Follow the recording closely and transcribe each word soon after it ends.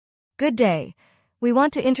Good day. We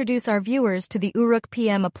want to introduce our viewers to the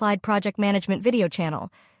UrukPM Applied Project Management video channel.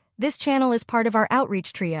 This channel is part of our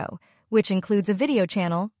outreach trio, which includes a video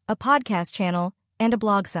channel, a podcast channel, and a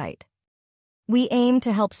blog site. We aim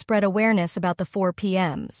to help spread awareness about the 4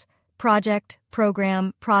 PMs: project,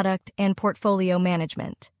 program, product, and portfolio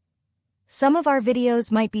management. Some of our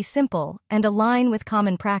videos might be simple and align with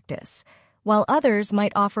common practice, while others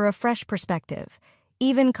might offer a fresh perspective,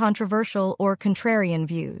 even controversial or contrarian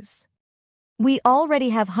views. We already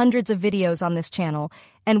have hundreds of videos on this channel,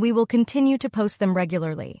 and we will continue to post them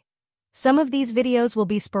regularly. Some of these videos will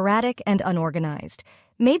be sporadic and unorganized,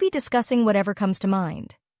 maybe discussing whatever comes to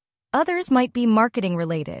mind. Others might be marketing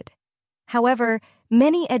related. However,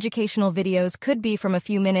 many educational videos could be from a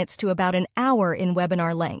few minutes to about an hour in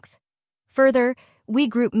webinar length. Further, we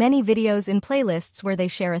group many videos in playlists where they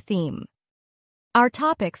share a theme. Our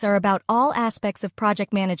topics are about all aspects of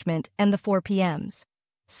project management and the 4 PMs.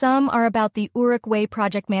 Some are about the Uruk Way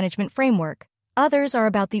project management framework, others are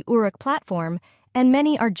about the Uruk platform, and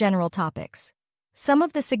many are general topics. Some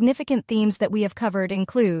of the significant themes that we have covered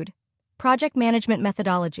include project management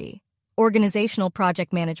methodology, organizational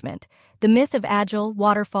project management, the myth of agile,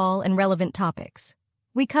 waterfall, and relevant topics.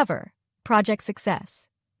 We cover project success.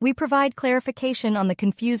 We provide clarification on the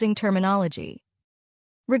confusing terminology.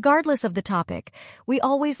 Regardless of the topic, we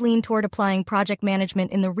always lean toward applying project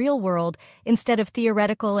management in the real world instead of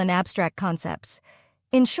theoretical and abstract concepts.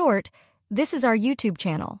 In short, this is our YouTube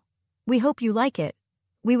channel. We hope you like it.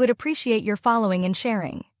 We would appreciate your following and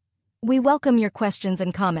sharing. We welcome your questions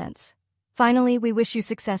and comments. Finally, we wish you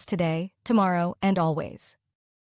success today, tomorrow, and always.